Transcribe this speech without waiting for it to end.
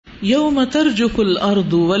یوم ترجف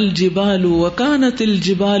الارض والجبال وکانت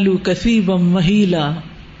الجبال کثیبا مہیلا.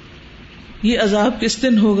 یہ عذاب کس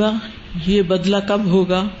دن ہوگا، یہ بدلہ کب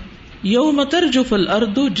ہوگا؟ یوم ترجف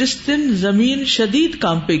الارض، جس دن زمین شدید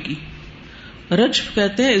کانپے گی. رجف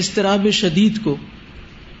کہتے ہیں اضطراب شدید کو.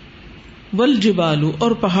 والجبال،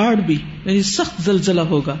 اور پہاڑ بھی، یعنی سخت زلزلہ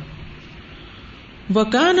ہوگا.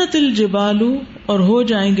 وکانت الجبال، اور ہو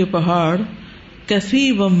جائیں گے پہاڑ،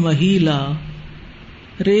 کثیبا مہیلا،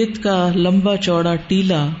 ریت کا لمبا چوڑا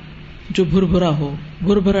ٹیلا جو بھربھرا ہو،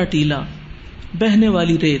 بھربھرا ٹیلا، بہنے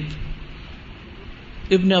والی ریت.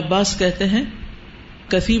 ابن عباس کہتے ہیں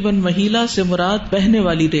کثیبا مہیلا سے مراد بہنے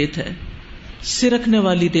والی ریت ہے، سرکنے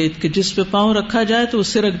والی ریت، کہ جس پہ پاؤں رکھا جائے تو وہ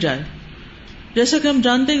سرک جائے. جیسا کہ ہم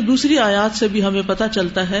جانتے ہیں دوسری آیات سے بھی ہمیں پتہ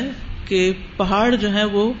چلتا ہے کہ پہاڑ جو ہیں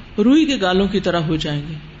وہ روئی کے گالوں کی طرح ہو جائیں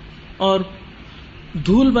گے اور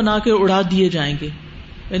دھول بنا کے اڑا دیے جائیں گے.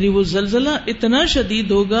 یعنی وہ زلزلہ اتنا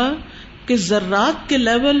شدید ہوگا کہ ذرات کے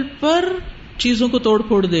لیول پر چیزوں کو توڑ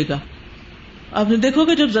پھوڑ دے گا. آپ نے دیکھو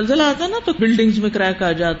کہ جب زلزلہ آتا ہے نا تو بلڈنگز میں کریک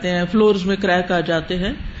آ جاتے ہیں، فلورز میں کریک آ جاتے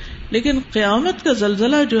ہیں، لیکن قیامت کا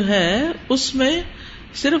زلزلہ جو ہے اس میں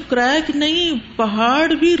صرف کریک نہیں، پہاڑ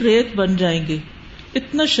بھی ریت بن جائیں گے.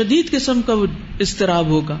 اتنا شدید قسم کا وہ اضطراب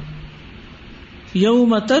ہوگا.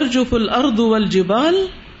 یوم ترجف الارض والجبال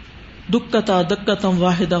دکتا دکتا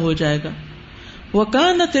واحدہ ہو جائے گا.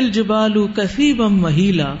 وکانت الجبال کثیبا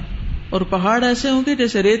مہیلا، اور پہاڑ ایسے ہوں گے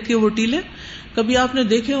جیسے ریت کے وہ ٹیلے. کبھی آپ نے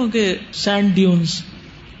دیکھے ہوں گے سینڈ ڈیونز،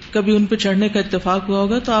 کبھی ان پہ چڑھنے کا اتفاق ہوا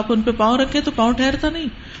ہوگا تو آپ ان پہ پاؤں رکھیں تو پاؤں ٹھہرتا نہیں،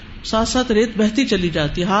 ساتھ ساتھ ریت بہتی چلی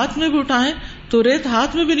جاتی ہے. ہاتھ میں بھی اٹھائیں تو ریت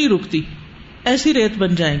ہاتھ میں بھی نہیں رکتی، ایسی ریت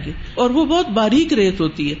بن جائیں گے. اور وہ بہت باریک ریت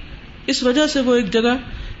ہوتی ہے، اس وجہ سے وہ ایک جگہ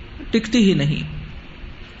ٹکتی ہی نہیں.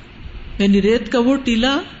 یعنی ریت کا وہ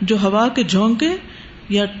ٹیلا جو ہوا کے جھونکے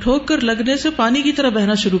یا ٹھوکر لگنے سے پانی کی طرح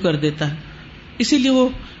بہنا شروع کر دیتا ہے. اسی لیے وہ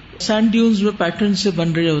سینڈ ڈیونز میں پیٹرن سے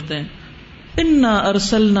بن رہے ہوتے ہیں. انا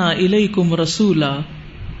ارسلنا الیکم رسولا،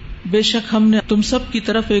 بے شک ہم نے تم سب کی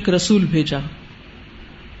طرف ایک رسول بھیجا.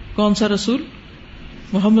 کون سا رسول؟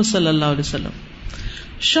 محمد صلی اللہ علیہ وسلم.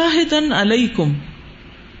 شاہدن علیکم،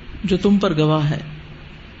 جو تم پر گواہ ہے،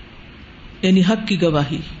 یعنی حق کی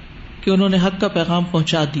گواہی کہ انہوں نے حق کا پیغام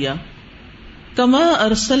پہنچا دیا. کما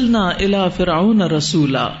ارسلنا الی فرعون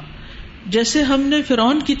رسولا، جیسے ہم نے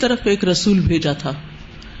فرعون کی طرف ایک رسول بھیجا تھا.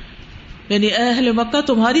 یعنی اے اہل مکہ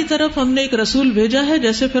تمہاری طرف ہم نے ایک رسول بھیجا ہے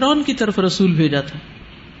جیسے فرعون کی طرف رسول بھیجا تھا.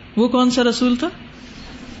 وہ کون سا رسول تھا؟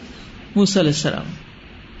 موسیٰ علیہ السلام.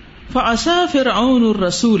 فعصا فرعون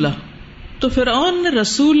الرسول، تو فرعون نے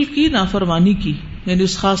رسول کی نافرمانی کی، یعنی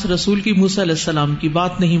اس خاص رسول کی، موسیٰ علیہ السلام کی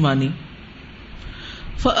بات نہیں مانی.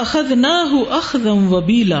 فاخذناہ اخذا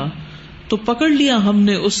وبیلا، تو پکڑ لیا ہم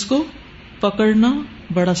نے اس کو پکڑنا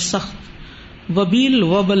بڑا سخت. وبیل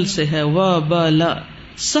وبل سے ہے، وبلا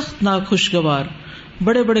سخت ناخوشگوار.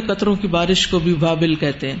 بڑے بڑے قطروں کی بارش کو بھی وابل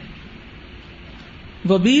کہتے ہیں.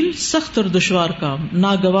 وبیل سخت اور دشوار کام،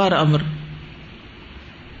 ناگوار امر.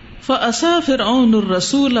 فعصا فرعون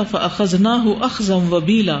الرسول فاخذناہ اخذا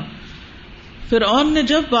وبیلا، فرعون نے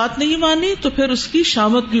جب بات نہیں مانی تو پھر اس کی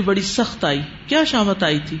شامت بھی بڑی سخت آئی. کیا شامت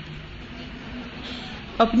آئی تھی؟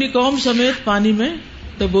 اپنی قوم سمیت پانی میں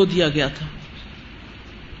ڈبو دیا گیا تھا.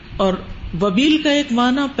 اور وبیل کا ایک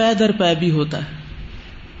معنی پے در پے بھی ہوتا ہے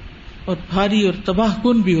اور بھاری اور تباہ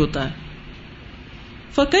کن بھی ہوتا ہے.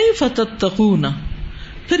 فکیف تتقون،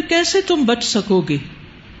 پھر کیسے تم بچ سکو گے،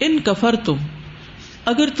 ان کفرتم،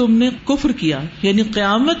 اگر تم نے کفر کیا. یعنی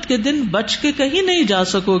قیامت کے دن بچ کے کہیں نہیں جا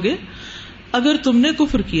سکو گے اگر تم نے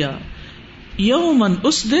کفر کیا. یومن،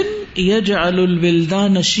 اس دن، یجعل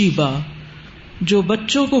الولدان شیبا، جو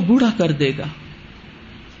بچوں کو بوڑھا کر دے گا.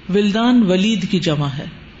 ولدان ولید کی جمع ہے،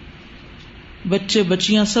 بچے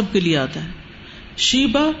بچیاں سب کے لیے آتا ہے.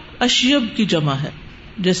 شیبا اشیب کی جمع ہے،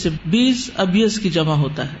 جیسے بیس ابیز کی جمع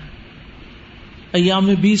ہوتا ہے. ایام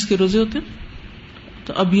میں 20 کے روزے ہوتے ہیں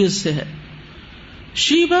تو ابیز سے ہے.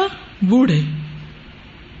 شیبا بوڑھے،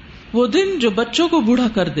 وہ دن جو بچوں کو بوڑھا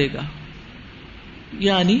کر دے گا.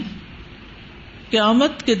 یعنی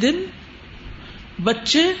قیامت کے دن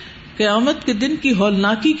بچے قیامت کے دن کی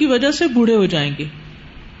ہولناکی کی وجہ سے بوڑھے ہو جائیں گے.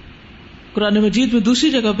 قرآن مجید میں دوسری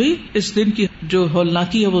جگہ بھی اس دن کی جو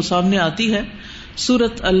ہولناکی ہے وہ سامنے آتی ہے.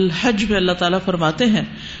 سورۃ الحج میں اللہ تعالیٰ فرماتے ہیں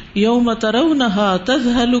یوم ترونہا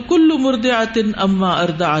تذہل کل مرضعۃ عما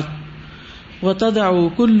ارضعت وتضع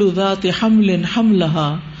کل ذات حمل حملہا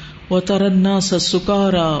وتری الناس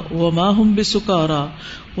سکارا وما هم بسکارا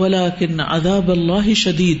ولکن عذاب اللہ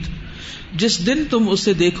شدید. جس دن تم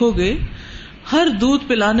اسے دیکھو گے ہر دودھ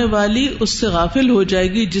پلانے والی اس سے غافل ہو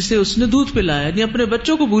جائے گی جسے اس نے دودھ پلایا، یعنی اپنے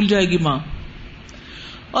بچوں کو بھول جائے گی ماں.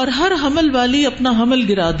 اور ہر حمل والی اپنا حمل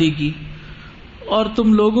گرا دے گی اور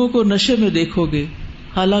تم لوگوں کو نشے میں دیکھو گے،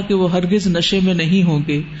 حالانکہ وہ ہرگز نشے میں نہیں ہوں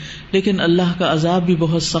گے، لیکن اللہ کا عذاب بھی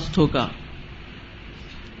بہت سخت ہوگا۔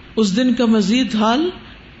 اس دن کا مزید حال،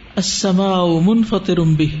 السماء منفطر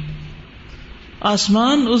بہ،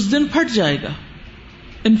 آسمان اس دن پھٹ جائے گا۔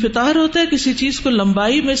 انفطار ہوتا ہے کسی چیز کو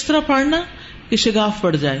لمبائی میں اس طرح پھاڑنا کہ شگاف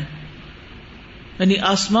پڑ جائے، یعنی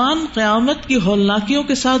آسمان قیامت کی ہولناکیوں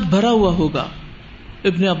کے ساتھ بھرا ہوا ہوگا۔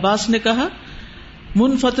 ابن عباس نے کہا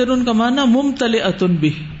منفطر کا معنی ممتلئۃ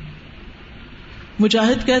بہ۔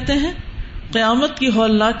 مجاہد کہتے ہیں قیامت کی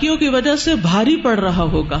ہولناکیوں کی وجہ سے بھاری پڑ رہا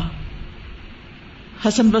ہوگا۔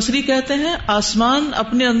 حسن بصری کہتے ہیں آسمان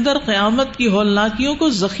اپنے اندر قیامت کی ہولناکیوں کو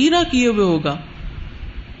ذخیرہ کیے ہوئے ہوگا،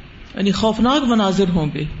 یعنی خوفناک مناظر ہوں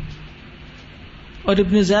گے۔ اور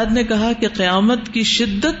ابن زید نے کہا کہ قیامت کی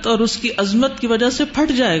شدت اور اس کی عظمت کی وجہ سے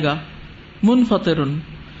پھٹ جائے گا۔ منفطر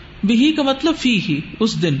بہ کا مطلب فیہ،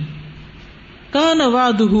 اس دن۔ کان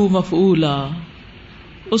وعدہ مفعولا،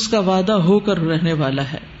 اس کا وعدہ ہو کر رہنے والا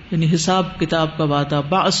ہے، یعنی حساب کتاب کا وعدہ،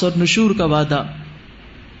 بعث اور نشور کا وعدہ۔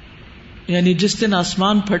 یعنی جس دن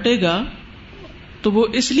آسمان پھٹے گا تو وہ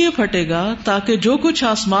اس لیے پھٹے گا تاکہ جو کچھ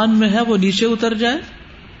آسمان میں ہے وہ نیچے اتر جائے،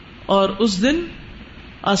 اور اس دن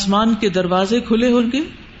آسمان کے دروازے کھلے ہوں گے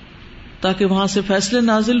تاکہ وہاں سے فیصلے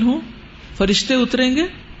نازل ہوں، فرشتے اتریں گے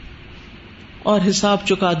اور حساب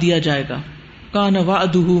چکا دیا جائے گا۔ کان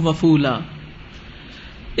وعدہ مفعولا۔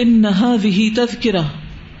 ان ھذہ تذکرہ،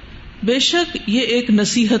 بے شک یہ ایک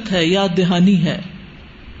نصیحت ہے، یاد دہانی ہے۔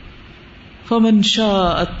 فمن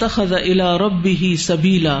شاء اتخذ الی ربہ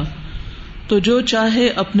سبیلا، تو جو چاہے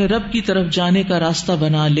اپنے رب کی طرف جانے کا راستہ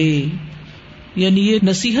بنا لے، یعنی یہ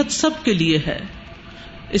نصیحت سب کے لیے ہے،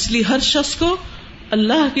 اس لیے ہر شخص کو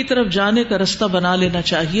اللہ کی طرف جانے کا راستہ بنا لینا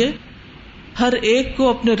چاہیے۔ ہر ایک کو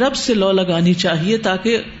اپنے رب سے لو لگانی چاہیے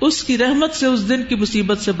تاکہ اس کی رحمت سے اس دن کی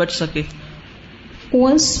مصیبت سے بچ سکے۔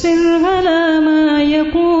 واصبر على ما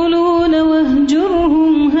يقولون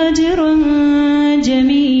واهجرهم هجرا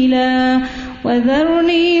جميلا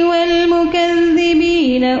وذرني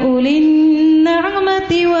والمكذبين أولي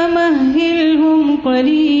النعمة ومهلهم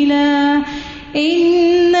قليلا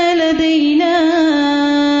إن لدينا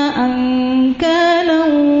أنكالا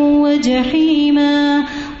وجحيما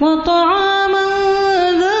وطعاما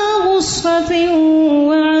ذا غصة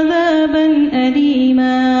وعذابا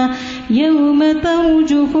أليما يوم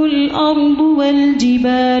ترجف الأرض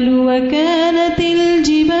والجبال وكانت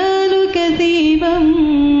الجبال كثيبا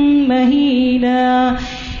مهيلا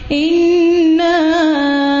إنا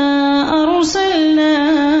أرسلنا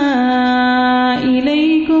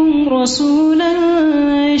إليكم رسولا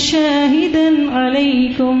شاهدا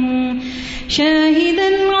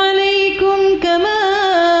عليكم كما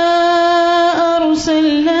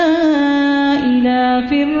أرسلنا إلى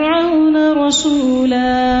فرعون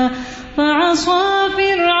رسولا فعصى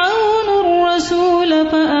فرعون الرسول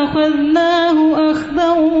فأخذناه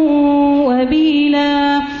أخذا وبيلا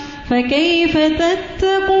فكيف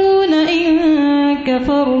تتقون إن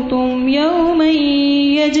كفرتم يوما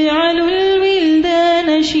يجعل الولدان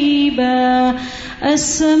شيبا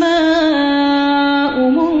السماء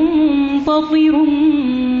منفطر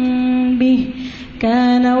به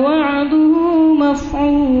كان وعده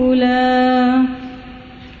مفعولا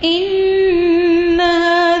إن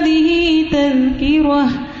هذه تذكرة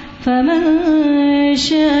فمن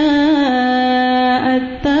شاء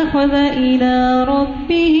اتخذ إلى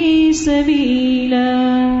ربه سبيلا۔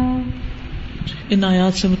 ان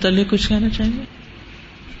آیات سے متعلق کچھ کہنا چاہیں گے؟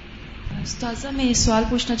 استاذہ میں یہ سوال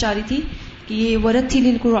پوچھنا چاہ رہی تھی کہ یہ ورتل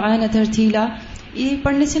القرآن ترتیلا، یہ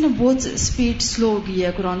پڑھنے سے نا بہت سپیڈ سلو ہو گئی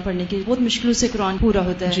ہے قرآن پڑھنے کی، بہت مشکلوں سے قرآن پورا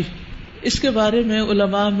ہوتا ہے۔ جی، اس کے بارے میں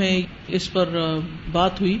علماء میں اس پر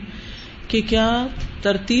بات ہوئی کہ کیا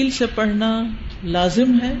ترتیل سے پڑھنا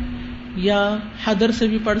لازم ہے یا حدر سے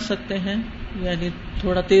بھی پڑھ سکتے ہیں، یعنی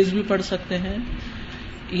تھوڑا تیز بھی پڑھ سکتے ہیں،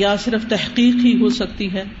 یا صرف تحقیق ہی ہو سکتی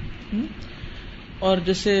ہے۔ اور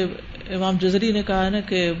جیسے امام جزری نے کہا نا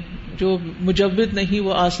کہ جو مجود نہیں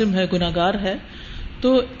وہ عاصم ہے، گناہگار ہے،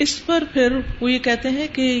 تو اس پر پھر وہ یہ کہتے ہیں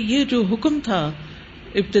کہ یہ جو حکم تھا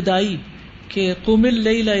ابتدائی کہ قم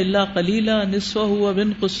اللیل الا قلیلا نصفہ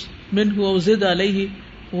وانقص منہ وزد علیہ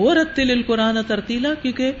ورتل القرآن ترتیلا،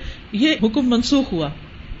 کیونکہ یہ حکم منسوخ ہوا۔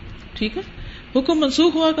 ٹھیک ہے، حکم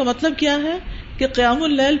منسوخ ہوا کا مطلب کیا ہے کہ قیام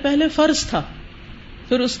اللیل پہلے فرض تھا،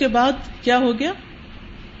 پھر اس کے بعد کیا ہو گیا،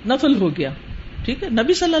 نفل ہو گیا۔ ٹھیک ہے،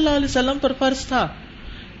 نبی صلی اللہ علیہ وسلم پر فرض تھا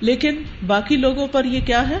لیکن باقی لوگوں پر یہ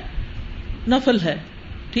کیا ہے، نفل ہے۔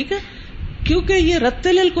 ٹھیک ہے، کیونکہ یہ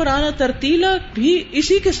رتل القرآن ترتیلا بھی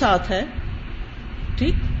اسی کے ساتھ ہے،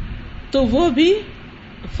 ٹھیک، تو وہ بھی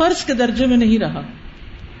فرض کے درجے میں نہیں رہا،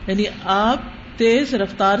 یعنی آپ تیز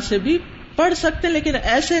رفتار سے بھی پڑھ سکتے ہیں لیکن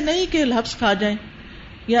ایسے نہیں کہ لفظ کھا جائیں،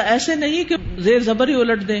 یا ایسے نہیں کہ زیر زبر ہی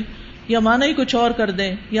الٹ دیں، یا معنی ہی کچھ اور کر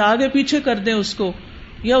دیں، یا آگے پیچھے کر دیں اس کو،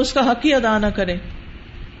 یا اس کا حق ہی ادا نہ کریں.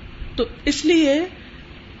 تو اس لیے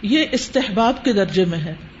یہ استحباب کے درجے میں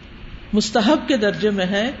ہے، مستحب کے درجے میں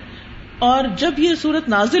ہے. اور جب یہ سورت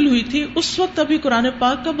نازل ہوئی تھی اس وقت ابھی قرآن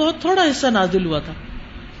پاک کا بہت تھوڑا حصہ نازل ہوا تھا.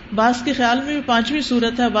 بعض کے خیال میں 5ویں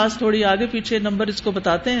سورت ہے، بعض تھوڑی آگے پیچھے نمبر اس کو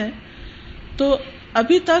بتاتے ہیں. تو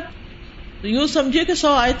ابھی تک یوں سمجھے کہ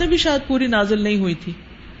 100 آیتیں بھی شاید پوری نازل نہیں ہوئی تھی.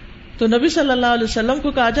 تو نبی صلی اللہ علیہ وسلم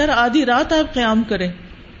کو کہا جا رہا آدھی رات آپ قیام کریں،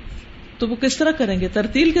 تو وہ کس طرح کریں گے؟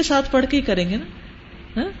 ترتیل کے ساتھ پڑھ کے ہی کریں گے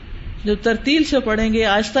نا. جب ترتیل سے پڑھیں گے،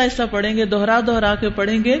 آہستہ آہستہ پڑھیں گے، دوہرا کے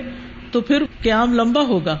پڑھیں گے تو پھر قیام لمبا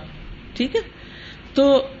ہوگا. ٹھیک ہے، تو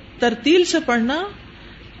ترتیل سے پڑھنا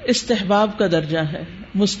استحباب کا درجہ ہے،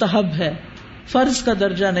 مستحب ہے، فرض کا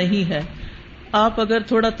درجہ نہیں ہے. آپ اگر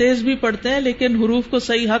تھوڑا تیز بھی پڑھتے ہیں لیکن حروف کو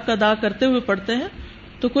صحیح حق ادا کرتے ہوئے پڑھتے ہیں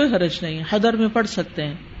تو کوئی حرج نہیں ہے، حضر میں پڑھ سکتے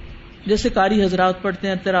ہیں جیسے قاری حضرات پڑھتے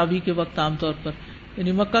ہیں تراویح کے وقت عام طور پر،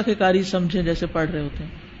 یعنی مکہ کے قاری سمجھیں جیسے پڑھ رہے ہوتے ہیں.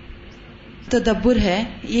 تدبر ہے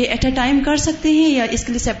یہ ایٹ اے ٹائم کر سکتے ہیں یا اس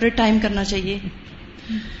کے لیے سیپریٹ ٹائم کرنا چاہیے؟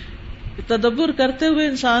 تدبر کرتے ہوئے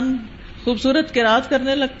انسان خوبصورت قرات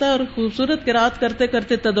کرنے لگتا ہے اور خوبصورت قرات کرتے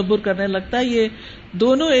کرتے تدبر کرنے لگتا ہے. یہ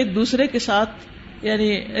دونوں ایک دوسرے کے ساتھ یعنی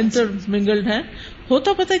انٹرمنگلڈ ہیں.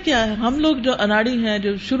 ہوتا پتہ کیا ہے، ہم لوگ جو اناڑی ہیں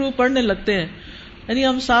جو شروع پڑھنے لگتے ہیں، یعنی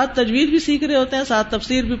ہم ساتھ تجوید بھی سیکھ رہے ہوتے ہیں، ساتھ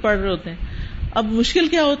تفسیر بھی پڑھ رہے ہوتے ہیں. اب مشکل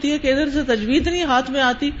کیا ہوتی ہے کہ ادھر سے تجوید نہیں ہاتھ میں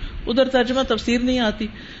آتی، ادھر ترجمہ تفسیر نہیں آتی.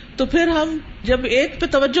 تو پھر ہم جب ایک پہ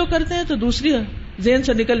توجہ کرتے ہیں تو دوسری ذہن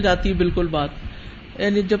سے نکل جاتی ہے بالکل بات.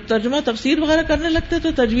 یعنی جب ترجمہ تفسیر وغیرہ کرنے لگتے تو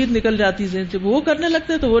تجوید نکل جاتی ذہن سے، وہ کرنے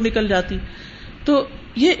لگتے تو وہ نکل جاتی. تو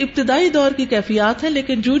یہ ابتدائی دور کی کیفیات ہے،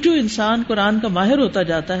 لیکن جو انسان قرآن کا ماہر ہوتا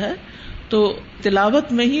جاتا ہے تو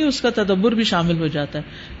تلاوت میں ہی اس کا تدبر بھی شامل ہو جاتا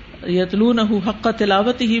ہے. یتلونہ حق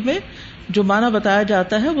تلاوت ہی میں جو معنی بتایا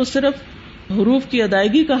جاتا ہے وہ صرف حروف کی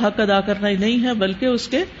ادائیگی کا حق ادا کرنا ہی نہیں ہے بلکہ اس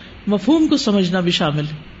کے مفہوم کو سمجھنا بھی شامل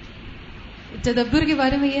ہے. تدبر کے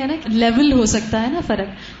بارے میں یہ ہے نا لیول ہو سکتا ہے نا فرق،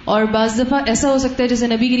 اور بعض دفعہ ایسا ہو سکتا ہے جیسے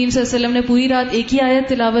نبی کریم صلی اللہ علیہ وسلم نے پوری رات ایک ہی آیت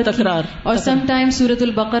تلاوت کی اور سم ٹائم سورۃ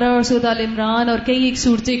البقرہ اور سورۃ آل عمران اور کئی ایک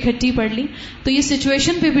صورتیں اکٹھی پڑھ لی. تو یہ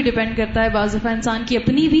سچویشن پہ بھی ڈیپینڈ کرتا ہے، بعض دفعہ انسان کی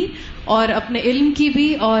اپنی بھی اور اپنے علم کی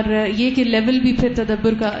بھی، اور یہ کہ لیول بھی پھر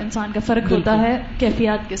تدبر کا انسان کا فرق ہوتا ہے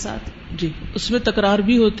کیفیات کے ساتھ. جی، اس میں تکرار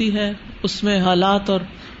بھی ہوتی ہے، اس میں حالات اور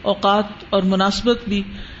اوقات اور مناسبت بھی.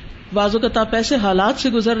 بعض اوقات آپ ایسے حالات سے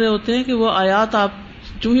گزر رہے ہوتے ہیں کہ وہ آیات آپ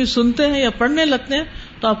جو ہی سنتے ہیں یا پڑھنے لگتے ہیں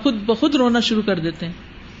تو آپ خود بخود رونا شروع کر دیتے ہیں.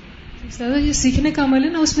 سادہ یہ سیکھنے کا عمل ہے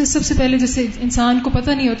نا، اس میں سب سے پہلے جیسے انسان کو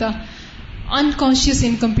پتہ نہیں ہوتا، انکانشیس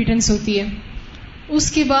انکمپیٹنس ہوتی ہے. اس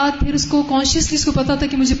کے بعد پھر اس کو کانشیسلی اس کو پتا ہوتا ہے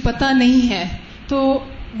کہ مجھے پتہ نہیں ہے، تو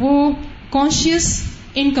وہ کانشیس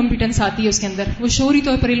انکمپیٹنس آتی ہے اس کے اندر، وہ شعوری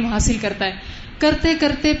طور پر علم حاصل کرتا ہے. کرتے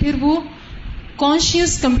کرتے پھر وہ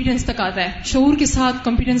کانشیس کمپیٹنس تک آتا ہے، شعور کے ساتھ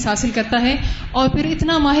کمپیٹنس حاصل کرتا ہے، اور پھر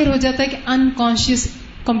اتنا ماہر ہو جاتا ہے کہ انکانشیس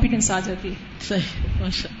کمپیٹنس آ جاتی ہے. صحیح،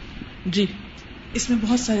 ماشاء. جی، اس میں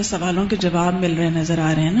بہت سارے سوالوں کے جواب مل رہے نظر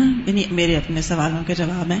آ رہے ہیں نا، یعنی میرے اپنے سوالوں کے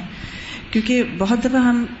جواب ہیں. کیونکہ بہت دفعہ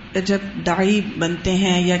ہم جب داعی بنتے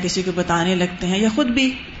ہیں یا کسی کو بتانے لگتے ہیں یا خود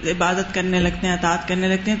بھی عبادت کرنے لگتے ہیں، اطاعت کرنے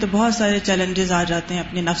لگتے ہیں، تو بہت سارے چیلنجز آ جاتے ہیں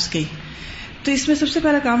اپنے نفس کے. تو اس میں سب سے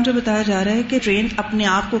پہلا کام جو بتایا جا رہا ہے کہ ٹرین اپنے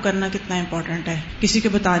آپ کو کرنا کتنا امپورٹنٹ ہے کسی کو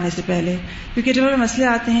بتانے سے پہلے. کیونکہ جب مسئلے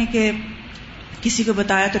آتے ہیں کہ کسی کو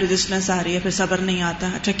بتایا تو ریزسٹنس آ رہی ہے، پھر صبر نہیں آتا.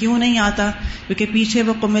 اچھا کیوں نہیں آتا؟ کیونکہ پیچھے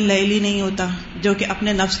وہ قم اللیل نہیں ہوتا جو کہ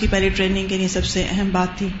اپنے نفس کی پہلی ٹریننگ کے لیے سب سے اہم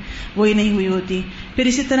بات تھی، وہی نہیں ہوئی ہوتی. پھر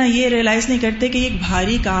اسی طرح یہ ریئلائز نہیں کرتے کہ یہ ایک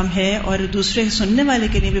بھاری کام ہے اور دوسرے سننے والے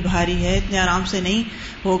کے لیے بھی بھاری ہے، اتنے آرام سے نہیں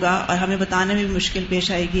ہوگا اور ہمیں بتانے میں بھی مشکل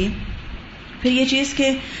پیش آئے گی. پھر یہ چیز کہ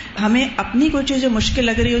ہمیں اپنی کوئی چیز جو مشکل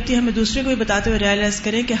لگ رہی ہوتی ہے ہمیں دوسرے کو بھی بتاتے ہوئے ریئلائز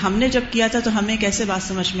کریں کہ ہم نے جب کیا تھا تو ہمیں کیسے بات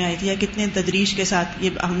سمجھ میں آئی تھی یا کتنے تدریج کے ساتھ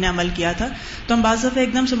یہ ہم نے عمل کیا تھا. تو ہم بعض دفعہ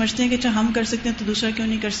ایک دم سمجھتے ہیں کہ اچھا ہم کر سکتے ہیں تو دوسرا کیوں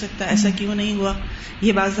نہیں کر سکتا، ایسا کیوں نہیں ہوا.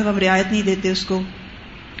 یہ بعض دفعہ ہم رعایت نہیں دیتے اس کو.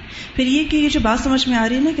 پھر یہ کہ یہ جو بات سمجھ میں آ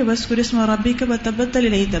رہی ہے نا کہ بس اسم ربک وتبتل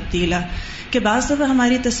الیہ تبتیلا، کہ بعض دفعہ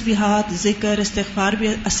ہماری تسبیحات، ذکر، استغفار بھی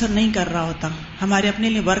اثر نہیں کر رہا ہوتا، ہمارے اپنے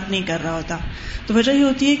لیے ورک نہیں کر رہا ہوتا. تو وجہ یہ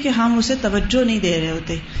ہوتی ہے کہ ہم اسے توجہ نہیں دے رہے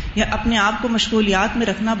ہوتے، یا اپنے آپ کو مشغولیات میں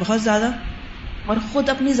رکھنا بہت زیادہ اور خود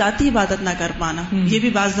اپنی ذاتی عبادت نہ کر پانا. یہ بھی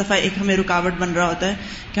بعض دفعہ ایک ہمیں رکاوٹ بن رہا ہوتا ہے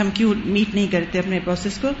کہ ہم کیوں میٹ نہیں کرتے اپنے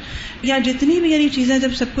پروسیس کو. یا جتنی بھی یعنی چیزیں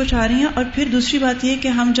جب سب کچھ آ رہی ہیں. اور پھر دوسری بات یہ کہ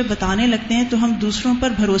ہم جب بتانے لگتے ہیں تو ہم دوسروں پر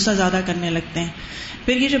بھروسہ زیادہ کرنے لگتے ہیں.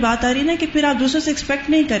 پھر یہ جو بات آ رہی ہے نا کہ پھر آپ دوسروں سے ایکسپیکٹ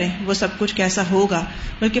نہیں کریں وہ سب کچھ کیسا ہوگا،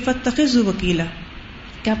 بلکہ فاتخذوا وکیلا،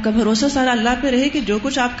 کہ آپ کا بھروسہ سارا اللہ پہ رہے کہ جو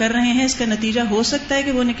کچھ آپ کر رہے ہیں اس کا نتیجہ ہو سکتا ہے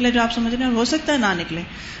کہ وہ نکلے جو آپ سمجھ رہے ہیں، اور ہو سکتا ہے نہ نکلے.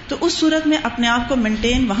 تو اس صورت میں اپنے آپ کو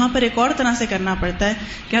مینٹین وہاں پر ایک اور طرح سے کرنا پڑتا ہے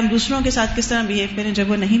کہ ہم دوسروں کے ساتھ کس طرح بہیو کریں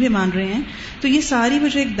جب وہ نہیں بھی مان رہے ہیں. تو یہ ساری وہ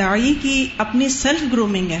جو ایک داعی کی اپنی سیلف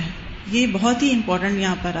گرومنگ ہے، یہ بہت ہی امپورٹنٹ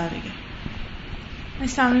یہاں پر آ رہی ہے.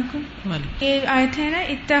 السلام علیکم. یہ آیت ہے نا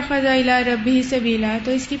اتخذ الی ربہ سبیلا،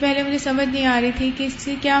 تو اس کی پہلے مجھے سمجھ نہیں آ رہی تھی کہ اس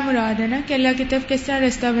سے کیا مراد ہے نا کہ اللہ کی طرف کس طرح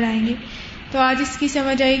رستہ بنائیں گے. تو آج اس کی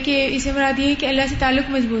سمجھ آئی کہ اسے مراد یہ ہے کہ اللہ سے تعلق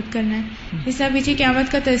مضبوط کرنا ہے. جس طرح پیچھے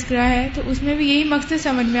قیامت کا تذکرہ ہے تو اس میں بھی یہی مقصد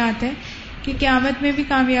سمجھ میں آتا ہے کہ قیامت میں بھی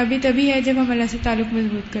کامیابی تبھی ہے جب ہم اللہ سے تعلق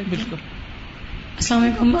مضبوط کرتے ہیں. بالکل. السلام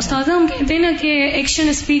علیکم. استاذہ ہم کہتے ہیں نا کہ action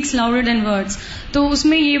speaks louder than words, تو اس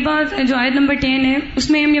میں یہ بات جو آیت نمبر 10 ہے اس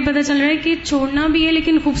میں ہم یہ پتہ چل رہا ہے کہ چھوڑنا بھی ہے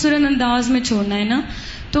لیکن خوبصورت انداز میں چھوڑنا ہے نا.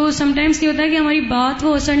 تو سم ٹائمس یہ ہوتا ہے کہ ہماری بات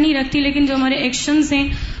وہ اثر نہیں رکھتی لیکن جو ہمارے ایکشنز ہیں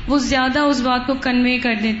وہ زیادہ اس بات کو کنوے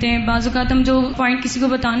کر دیتے ہیں. بعض اوقات ہم جو پوائنٹ کسی کو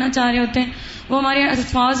بتانا چاہ رہے ہوتے ہیں وہ ہمارے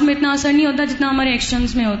الفاظ میں اتنا اثر نہیں ہوتا جتنا ہمارے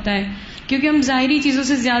ایکشنز میں ہوتا ہے، کیونکہ ہم ظاہری چیزوں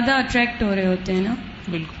سے زیادہ اٹریکٹ ہو رہے ہوتے ہیں نا.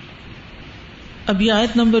 بالکل. اب یہ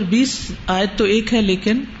آیت نمبر 20 آیت تو ایک ہے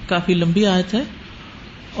لیکن کافی لمبی آیت ہے،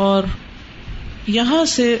 اور یہاں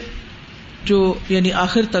سے جو یعنی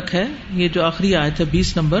آخر تک ہے، یہ جو آخری آیت ہے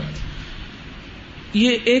 20 نمبر،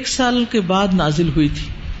 یہ 1 سال کے بعد نازل ہوئی تھی.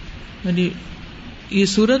 یعنی یہ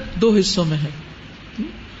سورت 2 حصوں میں ہے،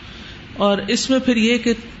 اور اس میں پھر یہ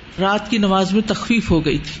کہ رات کی نماز میں تخفیف ہو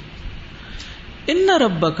گئی تھی. ان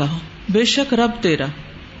ربک، بے شک رب تیرا،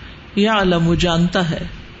 یعلم، جانتا ہے،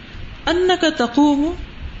 انک تقوم،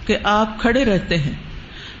 کہ آپ کھڑے رہتے ہیں،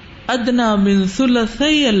 ادنا من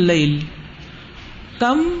ثلثی اللیل،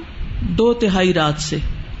 کم 2/3 رات سے.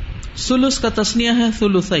 ثلث کا تسنیہ ہے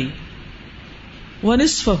ثلثی،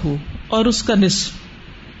 ونصفہ، اور اس کا نصف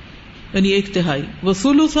یعنی 1/3،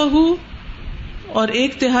 وثلثہ، اور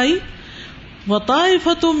 1/3،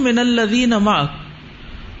 وطائفۃ من الذین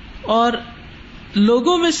معک، اور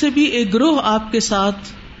لوگوں میں سے بھی ایک گروہ آپ کے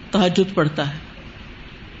ساتھ تہجد پڑھتا ہے.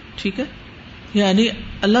 ٹھیک ہے، یعنی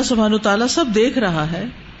اللہ سبحانہ وتعالیٰ سب دیکھ رہا ہے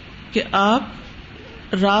کہ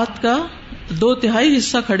آپ رات کا 2/3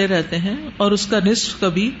 حصہ کھڑے رہتے ہیں اور اس کا نصف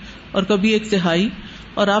کبھی، اور کبھی 1/3،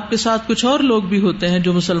 اور آپ کے ساتھ کچھ اور لوگ بھی ہوتے ہیں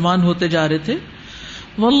جو مسلمان ہوتے جا رہے تھے.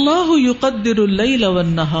 واللہ یقدر اللیل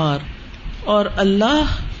والنہار، اور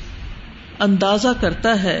اللہ اندازہ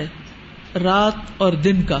کرتا ہے رات اور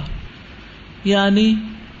دن کا، یعنی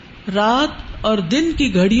رات اور دن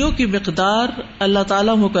کی گھڑیوں کی مقدار اللہ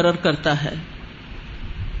تعالیٰ مقرر کرتا ہے،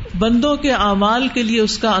 بندوں کے اعمال کے لیے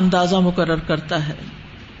اس کا اندازہ مقرر کرتا ہے.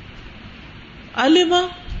 علم،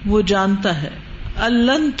 وہ جانتا ہے،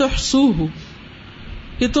 لن تحصوہ،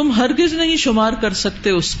 کہ تم ہرگز نہیں شمار کر سکتے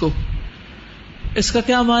اس کو. اس کا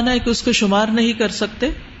کیا معنی ہے کہ اس کو شمار نہیں کر سکتے؟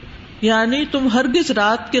 یعنی تم ہرگز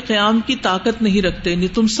رات کے قیام کی طاقت نہیں رکھتے، یعنی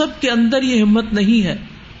تم سب کے اندر یہ ہمت نہیں ہے،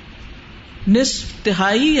 نصف،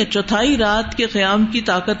 تہائی یا چوتھائی رات کے قیام کی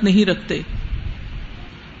طاقت نہیں رکھتے.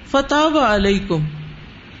 فتاب علیکم،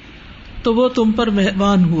 تو وہ تم پر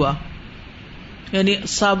مہربان ہوا، یعنی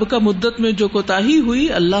سابقہ مدت میں جو کوتاہی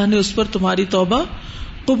ہوئی اللہ نے اس پر تمہاری توبہ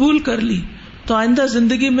قبول کر لی، تو آئندہ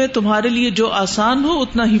زندگی میں تمہارے لیے جو آسان ہو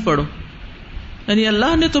اتنا ہی پڑھو، یعنی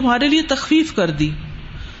اللہ نے تمہارے لیے تخفیف کر دی.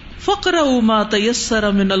 فقرؤوا ما تیسر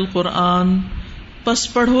من القرآن، پس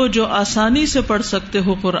پڑھو جو آسانی سے پڑھ سکتے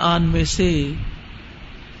ہو قرآن میں سے.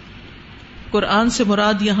 قرآن سے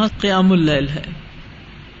مراد یہاں قیام اللیل ہے.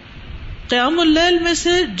 قیام اللیل میں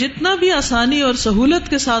سے جتنا بھی آسانی اور سہولت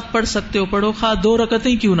کے ساتھ پڑھ سکتے ہو پڑھو، خواہ 2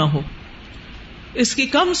 رکعتیں کیوں نہ ہو. اس کی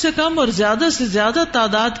کم سے کم اور زیادہ سے زیادہ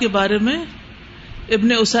تعداد کے بارے میں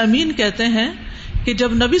ابن عثیمین کہتے ہیں کہ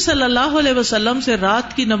جب نبی صلی اللہ علیہ وسلم سے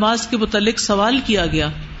رات کی نماز کے متعلق سوال کیا گیا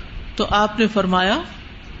تو آپ نے فرمایا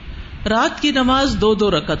رات کی نماز 2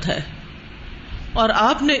 رکعت ہے، اور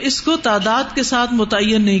آپ نے اس کو تعداد کے ساتھ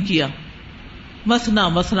متعین نہیں کیا، مثنا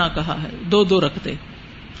مثنا کہا ہے، 2 رکعتیں.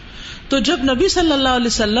 تو جب نبی صلی اللہ علیہ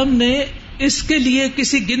وسلم نے اس کے لیے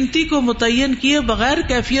کسی گنتی کو متعین کیے بغیر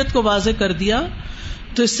کیفیت کو واضح کر دیا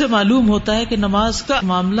تو اس سے معلوم ہوتا ہے کہ نماز کا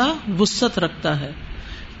معاملہ وسعت رکھتا ہے.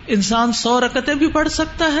 انسان 100 رکعتیں بھی پڑھ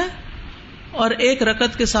سکتا ہے اور 1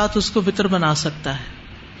 رکعت کے ساتھ اس کو وتر بنا سکتا ہے،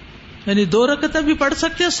 یعنی 2 رکعتیں بھی پڑھ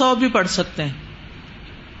سکتے ہیں، 100 بھی پڑھ سکتے ہیں.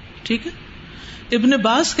 ٹھیک ہے. ابن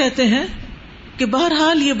باز کہتے ہیں کہ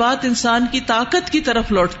بہرحال یہ بات انسان کی طاقت کی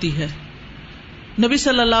طرف لوٹتی ہے. نبی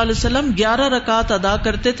صلی اللہ علیہ وسلم 11 رکعت ادا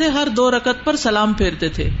کرتے تھے، ہر 2 رکعت پر سلام پھیرتے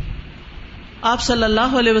تھے. آپ صلی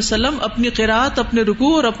اللہ علیہ وسلم اپنی قرات، اپنے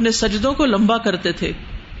رکوع اور اپنے سجدوں کو لمبا کرتے تھے.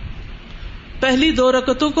 پہلی 2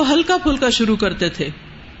 رکعتوں کو ہلکا پھلکا شروع کرتے تھے.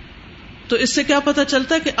 تو اس سے کیا پتہ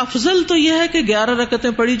چلتا ہے کہ افضل تو یہ ہے کہ 11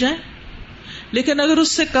 رکعتیں پڑھی جائیں، لیکن اگر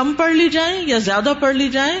اس سے کم پڑھ لی جائیں یا زیادہ پڑھ لی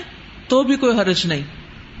جائیں تو بھی کوئی حرج نہیں.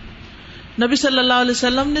 نبی صلی اللہ علیہ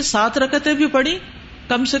وسلم نے 7 رکعتیں بھی پڑھی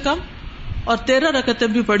کم سے کم اور 13 رکعتیں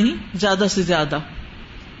بھی پڑھی زیادہ سے زیادہ.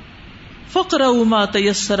 فَاقْرَؤُوا مَا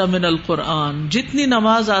تَيَسَّرَ مِنَ الْقُرْآنِ، جتنی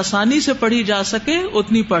نماز آسانی سے پڑھی جا سکے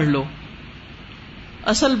اتنی پڑھ لو.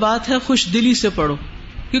 اصل بات ہے خوش دلی سے پڑھو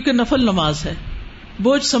کیونکہ نفل نماز ہے،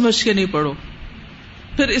 بوجھ سمجھ کے نہیں پڑھو.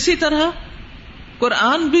 پھر اسی طرح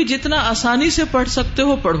قرآن بھی جتنا آسانی سے پڑھ سکتے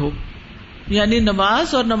ہو پڑھو. یعنی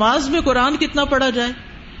نماز اور نماز میں قرآن کتنا پڑھا جائے،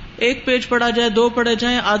 1 پیج پڑھا جائے، 2 پڑھا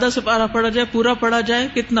جائے، آدھا سپارہ پڑھا جائے، پورا پڑھا جائے،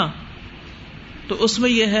 کتنا. تو اس میں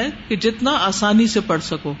یہ ہے کہ جتنا آسانی سے پڑھ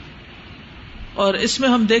سکو. اور اس میں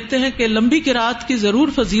ہم دیکھتے ہیں کہ لمبی قرات کی ضرور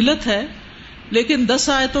فضیلت ہے، لیکن 10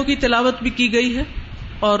 آیتوں کی تلاوت بھی کی گئی ہے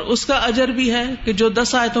اور اس کا اجر بھی ہے کہ جو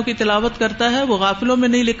 10 آیتوں کی تلاوت کرتا ہے وہ غافلوں میں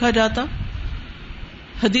نہیں لکھا جاتا.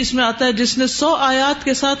 حدیث میں آتا ہے جس نے 100 آیات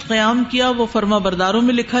کے ساتھ قیام کیا وہ فرما برداروں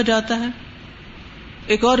میں لکھا جاتا ہے.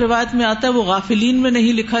 ایک اور روایت میں آتا ہے وہ غافلین میں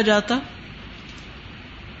نہیں لکھا جاتا.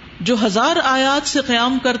 جو 1000 آیات سے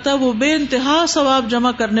قیام کرتا ہے وہ بے انتہا ثواب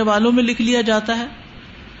جمع کرنے والوں میں لکھ لیا جاتا ہے.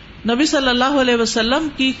 نبی صلی اللہ علیہ وسلم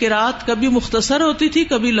کی قرات کبھی مختصر ہوتی تھی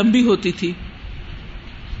کبھی لمبی ہوتی تھی.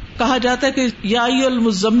 کہا جاتا ہے کہ یا ایھا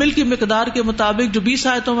المزمل کی مقدار کے مطابق جو 20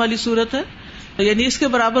 آیتوں والی سورت ہے یعنی اس کے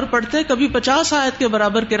برابر پڑھتے، کبھی 50 آیت کے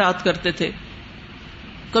برابر قرات کرتے تھے.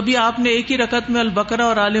 کبھی آپ نے ایک ہی رکعت میں البقرہ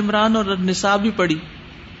اور آل عمران اور النساء بھی پڑھی.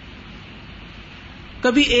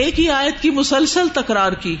 کبھی ایک ہی آیت کی مسلسل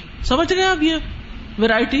تکرار کی. سمجھ رہے ہیں آپ یہ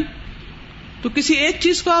ویرائٹی؟ تو کسی ایک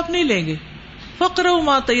چیز کو آپ نہیں لیں گے. فَاقْرَؤْا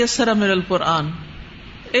مَا تَيَسَّرَ مِنَ الْقُرْآنِ.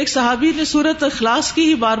 ایک صحابی نے سورۃ اخلاص کی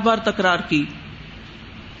ہی بار بار تکرار کی.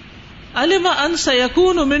 عَلِمَ أَن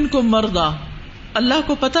سَيَكُونُ مِنكُم مَرْضَىٰ. اللہ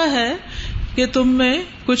کو پتا ہے کہ تم میں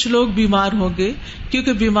کچھ لوگ بیمار ہوں گے،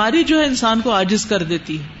 کیونکہ بیماری جو ہے انسان کو عاجز کر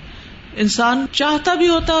دیتی ہے. انسان چاہتا بھی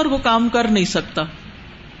ہوتا اور وہ کام کر نہیں سکتا.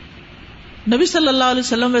 نبی صلی اللہ علیہ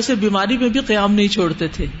وسلم ویسے بیماری میں بھی قیام نہیں چھوڑتے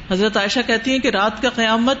تھے. حضرت عائشہ کہتی ہیں کہ رات کا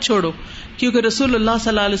قیام مت چھوڑو، کیونکہ رسول اللہ صلی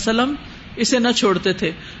اللہ علیہ وسلم اسے نہ چھوڑتے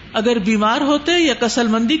تھے. اگر بیمار ہوتے یا کسل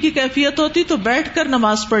مندی کی کیفیت ہوتی تو بیٹھ کر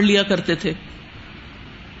نماز پڑھ لیا کرتے تھے.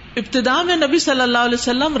 ابتداء میں نبی صلی اللہ علیہ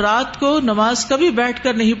وسلم رات کو نماز کبھی بیٹھ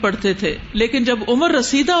کر نہیں پڑھتے تھے، لیکن جب عمر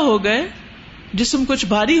رسیدہ ہو گئے، جسم کچھ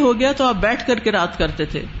بھاری ہو گیا تو آپ بیٹھ کر کے رات کرتے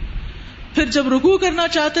تھے. پھر جب رکوع کرنا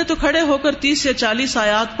چاہتے تو کھڑے ہو کر 30 یا 40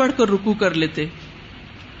 آیات پڑھ کر رکوع کر لیتے.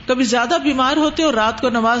 کبھی زیادہ بیمار ہوتے اور رات کو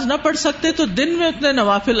نماز نہ پڑھ سکتے تو دن میں اتنے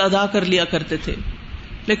نوافل ادا کر لیا کرتے تھے،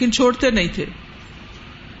 لیکن چھوڑتے نہیں تھے.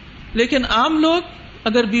 لیکن عام لوگ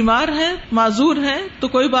اگر بیمار ہیں، معذور ہیں تو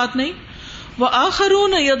کوئی بات نہیں.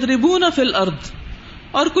 وآخرون یضربون فی الارض.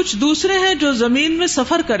 اور کچھ دوسرے ہیں جو زمین میں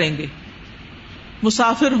سفر کریں گے،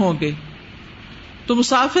 مسافر ہوں گے. تو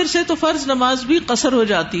مسافر سے تو فرض نماز بھی قصر ہو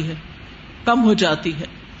جاتی ہے، کم ہو جاتی ہے.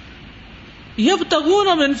 یبتغون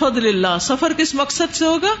من فضل اللہ. سفر کس مقصد سے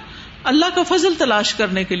ہوگا؟ اللہ کا فضل تلاش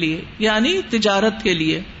کرنے کے لیے، یعنی تجارت کے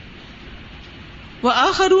لیے.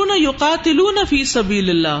 وآخرون یقاتلون فی سبیل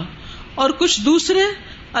اللہ. اور کچھ دوسرے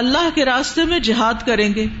اللہ کے راستے میں جہاد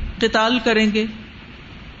کریں گے، قتال کریں گے،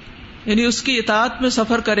 یعنی اس کی اطاعت میں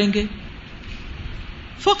سفر کریں گے.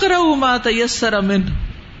 فَاقْرَؤُوا مَا تَيَسَّرَ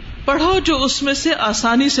مِنْهُ. پڑھو جو اس میں سے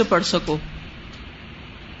آسانی سے پڑھ سکو.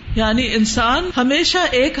 یعنی انسان ہمیشہ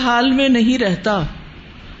ایک حال میں نہیں رہتا.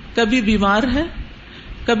 کبھی بیمار ہے،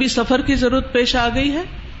 کبھی سفر کی ضرورت پیش آ گئی ہے،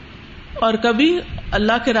 اور کبھی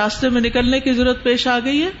اللہ کے راستے میں نکلنے کی ضرورت پیش آ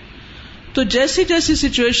گئی ہے. تو جیسی جیسی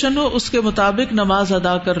سچویشن ہو اس کے مطابق نماز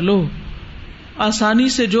ادا کر لو. آسانی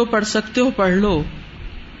سے جو پڑھ سکتے ہو پڑھ لو.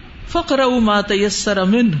 فَاقْرَؤُوا مَا تَيَسَّرَ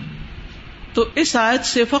مِنْهُ. تو اس آیت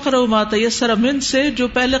سے فَاقْرَؤُوا مَا تَيَسَّرَ مِنْهُ سے جو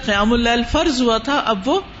پہلے قیام اللیل فرض ہوا تھا اب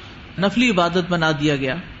وہ نفلی عبادت بنا دیا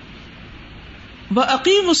گیا.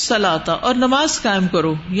 وَأَقِیمُوا الصَّلَاةَ. اور نماز قائم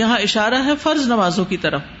کرو. یہاں اشارہ ہے فرض نمازوں کی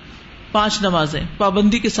طرف. 5 نمازیں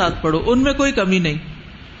پابندی کے ساتھ پڑھو، ان میں کوئی کمی نہیں.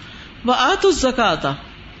 وَآتُوا الزَّکَاةَ.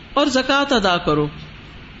 اور زکوٰۃ ادا کرو.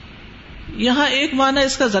 یہاں ایک معنی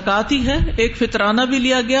اس کا زکوٰۃ ہی ہے، ایک فطرانہ بھی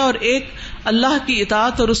لیا گیا اور ایک اللہ کی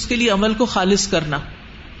اطاعت اور اس کے لیے عمل کو خالص کرنا.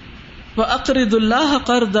 وَأَقْرِضُوا اللَّهَ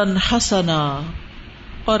قَرْضًا حَسَنًا.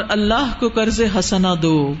 اور اللہ کو قرض حسنہ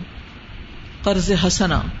دو. قرض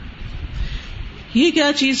حسنہ یہ کیا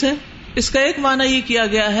چیز ہے؟ اس کا ایک معنی یہ کیا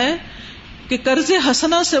گیا ہے کہ قرض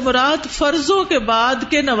حسنہ سے مراد فرضوں کے بعد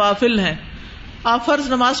کے نوافل ہیں. آپ فرض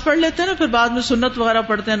نماز پڑھ لیتے ہیں نا، پھر بعد میں سنت وغیرہ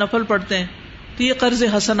پڑھتے ہیں، نفل پڑھتے ہیں، تو یہ قرض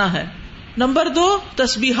حسنہ ہے. نمبر 2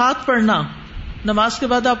 تسبیحات پڑھنا. نماز کے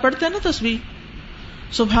بعد آپ پڑھتے ہیں نا تسبیح،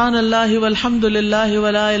 سبحان اللہ والحمد للہ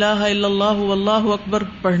ولا الہ الا اللہ واللہ اکبر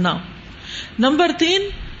پڑھنا. نمبر 3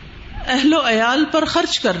 اہل و عیال پر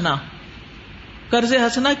خرچ کرنا. قرض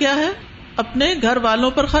حسنہ کیا ہے؟ اپنے گھر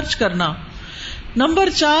والوں پر خرچ کرنا. نمبر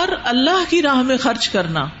 4 اللہ کی راہ میں خرچ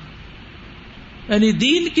کرنا، یعنی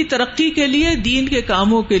دین کی ترقی کے لیے، دین کے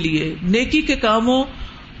کاموں کے لیے، نیکی کے کاموں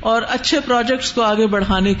اور اچھے پروجیکٹس کو آگے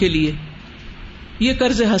بڑھانے کے لیے. یہ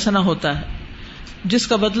قرض حسنہ ہوتا ہے جس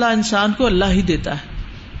کا بدلہ انسان کو اللہ ہی دیتا ہے.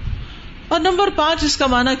 اور نمبر 5 اس کا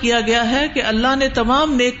معنی کیا گیا ہے کہ اللہ نے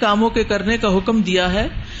تمام نیک کاموں کے کرنے کا حکم دیا ہے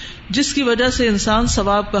جس کی وجہ سے انسان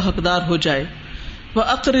ثواب کا حقدار ہو جائے.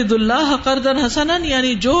 وَأَقْرِضُ اللَّهَ قَرْضًا حَسَنًا،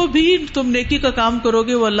 یعنی جو بھی تم نیکی کا کام کرو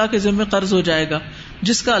گے وہ اللہ کے ذمہ قرض ہو جائے گا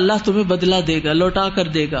جس کا اللہ تمہیں بدلہ دے گا، لوٹا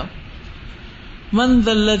کر دے گا. مَنْ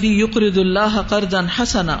ذَا الَّذِي يُقْرِضُ اللَّهَ قَرْضًا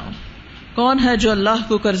حَسَنًا، کون ہے جو اللہ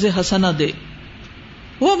کو قرض حسنہ دے.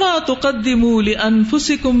 وَمَا تُقَدِّمُوا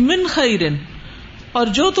لِأَنفُسِكُم مِّن خَيْرٍ،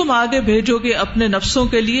 اور جو تم آگے بھیجو گے اپنے نفسوں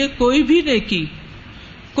کے لیے کوئی بھی نیکی،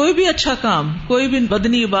 کوئی بھی اچھا کام، کوئی بھی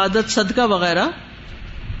بدنی عبادت، صدقہ وغیرہ،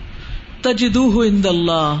 تجدوہ عند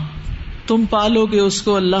اللہ، تم پالو گے اس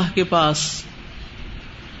کو اللہ کے پاس.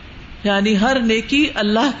 یعنی ہر نیکی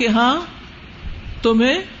اللہ کے ہاں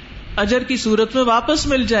تمہیں اجر کی صورت میں واپس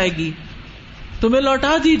مل جائے گی، تمہیں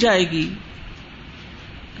لوٹا دی جائے گی.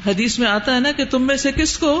 حدیث میں آتا ہے نا کہ تم میں سے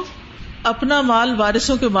کس کو اپنا مال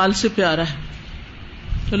وارثوں کے مال سے پیارا ہے.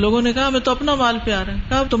 تو لوگوں نے کہا ہمیں تو اپنا مال پیارا ہے.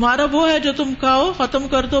 کہا تمہارا وہ ہے جو تم کھاؤ، ختم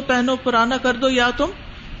کر دو، پہنو، پرانا کر دو، یا تم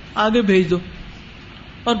آگے بھیج دو،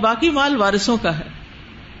 اور باقی مال وارثوں کا ہے.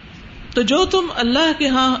 تو جو تم اللہ کے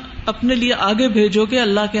ہاں اپنے لیے آگے بھیجو گے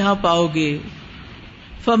اللہ کے ہاں پاؤ گے.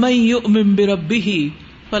 فَمَن يُؤْمِن بِرَبِّهِ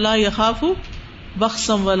فَلَا يَخَافُ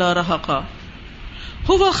بَخْسًا وَلَا رَهَقًا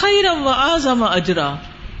هُوَ خَيْرًا وَأَعْظَمَ أَجْرًا،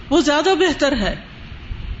 وہ زیادہ بہتر ہے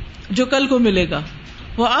جو کل کو ملے گا.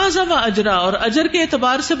 وَأَعْظَمَ أَجْرًا، اور اجر کے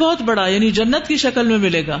اعتبار سے بہت بڑا، یعنی جنت کی شکل میں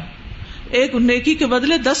ملے گا. ایک نیکی کے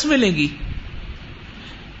بدلے 10 ملیں گی،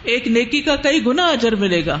 ایک نیکی کا کئی گنا اجر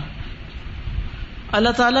ملے گا.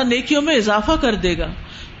 اللہ تعالیٰ نیکیوں میں اضافہ کر دے گا.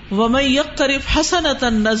 وَمَن يَقْتَرِفْ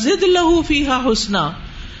حَسَنَةً نَزِدْ لَهُ فِيهَا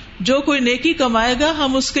حُسْنًا، جو کوئی نیکی کمائے گا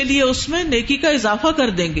ہم اس کے لیے اس میں نیکی کا اضافہ کر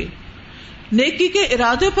دیں گے. نیکی کے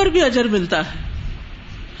ارادے پر بھی اجر ملتا ہے.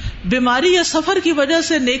 بیماری یا سفر کی وجہ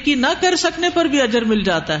سے نیکی نہ کر سکنے پر بھی اجر مل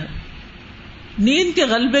جاتا ہے. نیند کے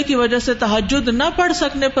غلبے کی وجہ سے تہجد نہ پڑھ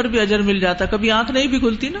سکنے پر بھی اجر مل جاتا ہے. کبھی آنکھ نہیں بھی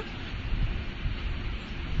کھلتی نا.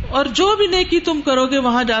 اور جو بھی نیکی تم کرو گے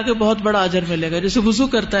وہاں جا کے بہت بڑا اجر ملے گا. جیسے وضو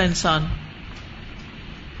کرتا ہے انسان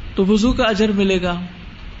تو وضو کا اجر ملے گا.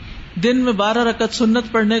 دن میں 12 رکعت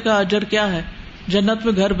سنت پڑھنے کا اجر کیا ہے، جنت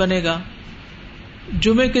میں گھر بنے گا.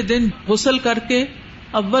 جمعے کے دن غسل کر کے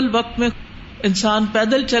اول وقت میں انسان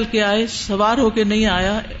پیدل چل کے آئے، سوار ہو کے نہیں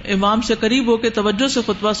آیا، امام سے قریب ہو کے توجہ سے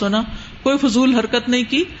خطبہ سنا، کوئی فضول حرکت نہیں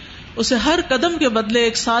کی، اسے ہر قدم کے بدلے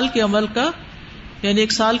 1 سال کے عمل کا، یعنی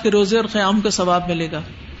 1 سال کے روزے اور قیام کا ثواب ملے گا.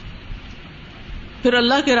 پھر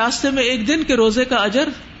اللہ کے راستے میں 1 دن کے روزے کا اجر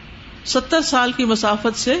 70 سال کی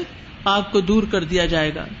مسافت سے آگ کو دور کر دیا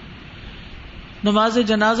جائے گا. نماز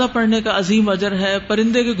جنازہ پڑھنے کا عظیم اجر ہے.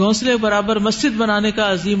 پرندے کے گھونسلے برابر مسجد بنانے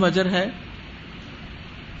کا عظیم اجر ہے.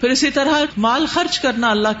 پھر اسی طرح مال خرچ کرنا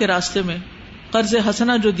اللہ کے راستے میں، قرض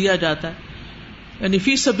حسنہ جو دیا جاتا ہے، یعنی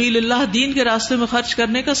فی سبیل اللہ، دین کے راستے میں خرچ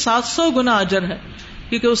کرنے کا 700 گنا اجر ہے،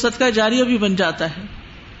 کیونکہ وہ صدقہ جاریہ بھی بن جاتا ہے.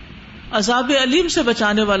 عذاب علیم سے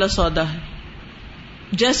بچانے والا سودا ہے.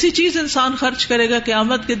 جیسی چیز انسان خرچ کرے گا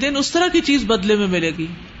قیامت کے دن اس طرح کی چیز بدلے میں ملے گی.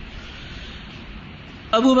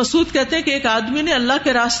 ابو مسعود کہتے ہیں کہ ایک آدمی نے اللہ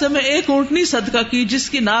کے راستے میں 1 اونٹنی صدقہ کی جس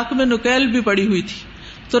کی ناک میں نکیل بھی پڑی ہوئی تھی.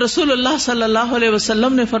 تو رسول اللہ صلی اللہ علیہ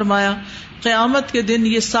وسلم نے فرمایا قیامت کے دن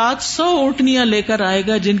یہ 700 اونٹنیاں لے کر آئے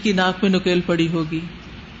گا جن کی ناک میں نکیل پڑی ہوگی.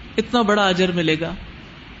 اتنا بڑا اجر ملے گا.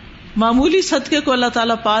 معمولی صدقے کو اللہ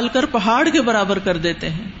تعالیٰ پال کر پہاڑ کے برابر کر دیتے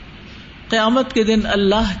ہیں. قیامت کے دن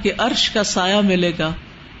اللہ کے عرش کا سایہ ملے گا.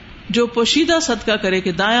 جو پوشیدہ صدقہ کرے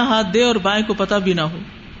کہ دایاں ہاتھ دے اور بائیں کو پتہ بھی نہ ہو.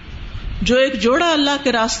 جو ایک جوڑا اللہ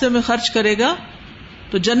کے راستے میں خرچ کرے گا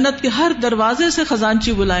تو جنت کے ہر دروازے سے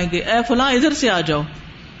خزانچی بلائیں گے، اے فلاں ادھر سے آ جاؤ.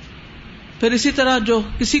 پھر اسی طرح جو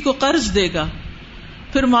کسی کو قرض دے گا،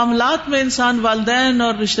 پھر معاملات میں انسان والدین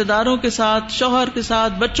اور رشتہ داروں کے ساتھ، شوہر کے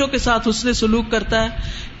ساتھ، بچوں کے ساتھ حسن سلوک کرتا ہے،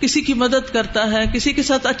 کسی کی مدد کرتا ہے، کسی کے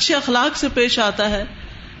ساتھ اچھے اخلاق سے پیش آتا ہے.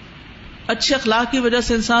 اچھے اخلاق کی وجہ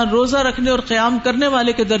سے انسان روزہ رکھنے اور قیام کرنے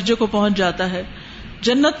والے کے درجے کو پہنچ جاتا ہے.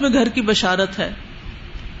 جنت میں گھر کی بشارت ہے.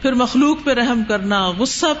 پھر مخلوق پہ رحم کرنا،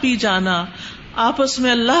 غصہ پی جانا، آپس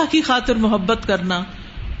میں اللہ کی خاطر محبت کرنا،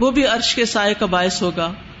 وہ بھی عرش کے سائے کا باعث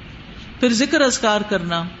ہوگا. پھر ذکر اذکار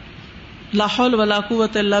کرنا، لا حول ولا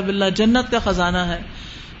قوت الا باللہ جنت کا خزانہ ہے.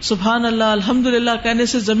 سبحان اللہ الحمدللہ کہنے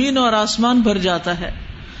سے زمین اور آسمان بھر جاتا ہے.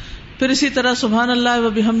 پھر اسی طرح سبحان اللہ و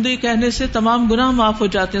بحمدہ کہنے سے تمام گناہ معاف ہو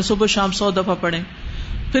جاتے ہیں. صبح شام 100 دفعہ پڑھیں.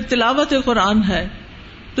 پھر تلاوت قرآن ہے.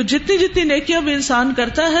 تو جتنی جتنی نیکیاں بھی انسان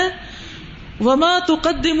کرتا ہے وما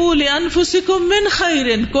تقدموا لانفسکم من خیر،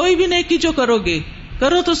 کوئی بھی نیکی جو کرو گے،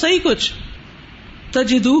 کرو تو صحیح کچھ،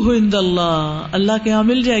 تجدوہ عند اللہ، اللہ کے ہاں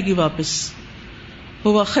مل جائے گی واپس،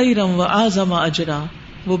 هو خیرا واعظم اجرا،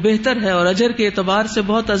 وہ بہتر ہے اور اجر کے اعتبار سے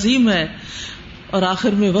بہت عظیم ہے. اور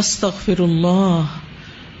آخر میں واستغفر اللہ،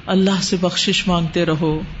 اللہ سے بخشش مانگتے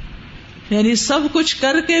رہو، یعنی سب کچھ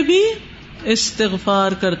کر کے بھی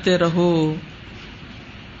استغفار کرتے رہو،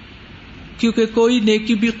 کیونکہ کوئی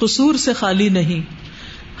نیکی بھی قصور سے خالی نہیں.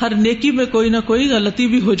 ہر نیکی میں کوئی نہ کوئی غلطی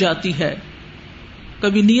بھی ہو جاتی ہے،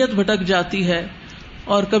 کبھی نیت بھٹک جاتی ہے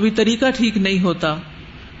اور کبھی طریقہ ٹھیک نہیں ہوتا،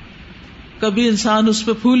 کبھی انسان اس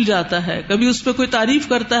پہ پھول جاتا ہے، کبھی اس پہ کوئی تعریف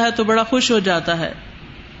کرتا ہے تو بڑا خوش ہو جاتا ہے.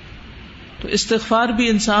 تو استغفار بھی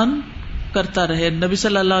انسان کرتا رہے. نبی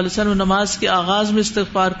صلی اللہ علیہ وسلم نماز کے آغاز میں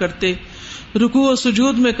استغفار کرتے، رکوع و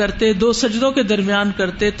سجود میں کرتے، 2 سجدوں کے درمیان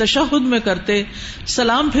کرتے، تشہد میں کرتے،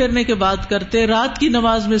 سلام پھیرنے کے بعد کرتے، رات کی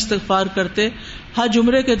نماز میں استغفار کرتے، حج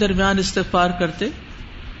عمرے کے درمیان استغفار کرتے.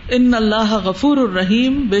 ان اللہ غفور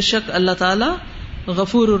الرحیم، بے شک اللہ تعالی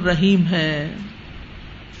غفور الرحیم ہے.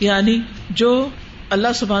 یعنی جو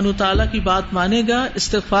اللہ سبحانہ وتعالی کی بات مانے گا،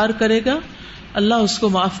 استغفار کرے گا، اللہ اس کو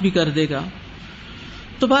معاف بھی کر دے گا.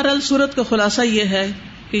 تو بہرحال سورت کا خلاصہ یہ ہے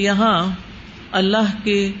کہ یہاں اللہ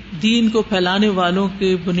کے دین کو پھیلانے والوں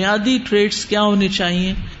کے بنیادی ٹریٹس کیا ہونے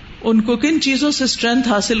چاہیے، ان کو کن چیزوں سے اسٹرینتھ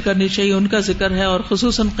حاصل کرنی چاہیے، ان کا ذکر ہے. اور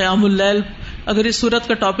خصوصاً قیام اللیل، اگر اس سورت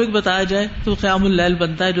کا ٹاپک بتایا جائے تو قیام اللیل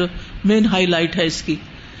بنتا ہے، جو مین ہائی لائٹ ہے اس کی.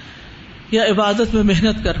 یا عبادت میں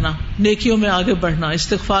محنت کرنا، نیکیوں میں آگے بڑھنا،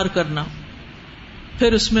 استغفار کرنا.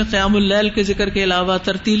 پھر اس میں قیام اللیل کے ذکر کے علاوہ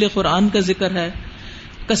ترتیل قرآن کا ذکر ہے،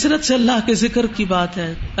 کثرت سے اللہ کے ذکر کی بات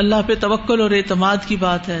ہے، اللہ پہ توکل اور اعتماد کی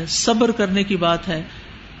بات ہے، صبر کرنے کی بات ہے.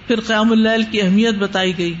 پھر قیام اللیل کی اہمیت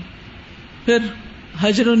بتائی گئی. پھر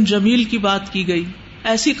ہجر جمیل کی بات کی گئی،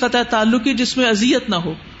 ایسی قطع تعلقی جس میں اذیت نہ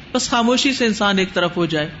ہو، بس خاموشی سے انسان ایک طرف ہو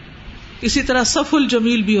جائے. اسی طرح صفح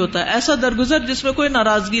الجمیل بھی ہوتا ہے، ایسا درگزر جس میں کوئی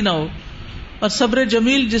ناراضگی نہ ہو، اور صبر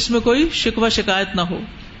جمیل جس میں کوئی شکوہ شکایت نہ ہو.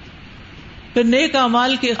 پھر نیک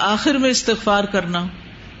اعمال کے آخر میں استغفار کرنا.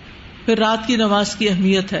 پھر رات کی نماز کی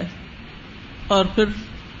اہمیت ہے. اور پھر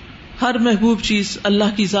ہر محبوب چیز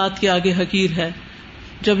اللہ کی ذات کے آگے حقیر ہے.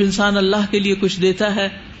 جب انسان اللہ کے لیے کچھ دیتا ہے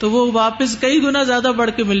تو وہ واپس کئی گنا زیادہ بڑھ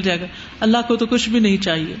کے مل جائے گا. اللہ کو تو کچھ بھی نہیں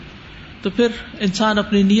چاہیے. تو پھر انسان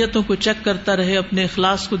اپنی نیتوں کو چیک کرتا رہے، اپنے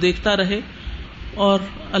اخلاص کو دیکھتا رہے اور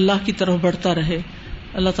اللہ کی طرف بڑھتا رہے.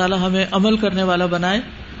 اللہ تعالی ہمیں عمل کرنے والا بنائے.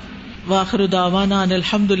 وآخر دعوانا ان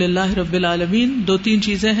الحمد للہ رب العالمین. 2-3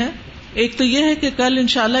 چیزیں ہیں. ایک تو یہ ہے کہ کل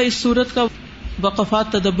انشاءاللہ اس سورت کا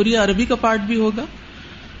وقفات تدبری عربی کا پارٹ بھی ہوگا،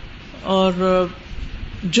 اور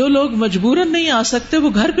جو لوگ مجبوراً نہیں آ سکتے وہ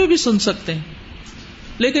گھر پہ بھی سن سکتے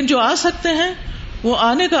ہیں، لیکن جو آ سکتے ہیں وہ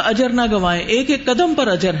آنے کا اجر نہ گوائیں. ایک ایک قدم پر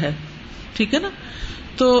اجر ہے، ٹھیک ہے نا.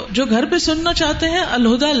 تو جو گھر پہ سننا چاہتے ہیں،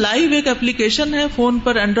 الہدیٰ لائیو ایک اپلیکیشن ہے فون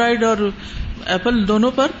پر، اینڈرائیڈ اور ایپل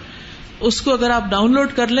دونوں پر. اس کو اگر آپ ڈاؤن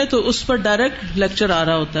لوڈ کر لیں تو اس پر ڈائریکٹ لیکچر آ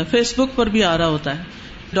رہا ہوتا ہے. فیس بک پر بھی آ رہا ہوتا ہے.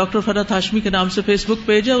 ڈاکٹر فرحت ہاشمی کے نام سے فیس بک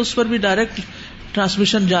پیج ہے، اس پر بھی ڈائریکٹ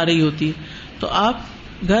ٹرانسمیشن جا رہی ہوتی ہے. تو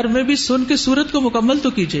آپ گھر میں بھی سن کے سورت کو مکمل تو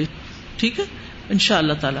کیجیے، ٹھیک ہے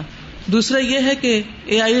انشاءاللہ تعالی. دوسرا یہ ہے کہ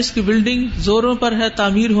AIS کی بلڈنگ زوروں پر ہے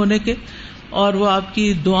تعمیر ہونے کے، اور وہ آپ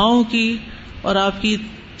کی دعاؤں کی اور آپ کی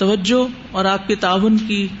توجہ اور آپ کے تعاون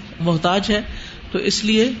کی محتاج ہے. تو اس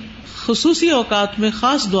لیے خصوصی اوقات میں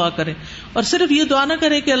خاص دعا کریں، اور صرف یہ دعا نہ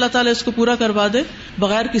کریں کہ اللہ تعالیٰ اس کو پورا کروا دے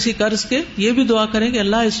بغیر کسی قرض کے. یہ بھی دعا کریں کہ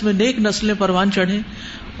اللہ اس میں نیک نسلیں پروان چڑھیں،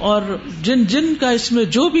 اور جن جن کا اس میں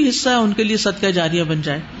جو بھی حصہ ہے ان کے لیے صدقہ جاریہ بن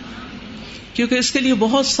جائے، کیونکہ اس کے لیے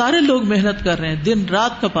بہت سارے لوگ محنت کر رہے ہیں، دن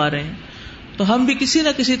رات کھپا رہے ہیں. تو ہم بھی کسی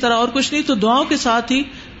نہ کسی طرح، اور کچھ نہیں تو دعاؤں کے ساتھ ہی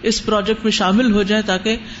اس پروجیکٹ میں شامل ہو جائیں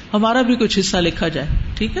تاکہ ہمارا بھی کچھ حصہ لکھا جائے،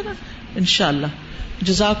 ٹھیک ہے نا انشاءاللہ.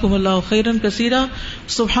 جزاکم اللہ خیرا کثیرا.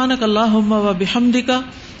 سبحانک اللہم و بحمدک،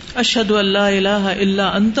 اشہد ان لا الہ الا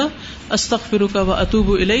انت، استغفرک و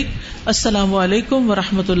اتوب الیک. السلام علیکم و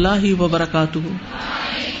رحمۃ اللہ وبرکاتہ.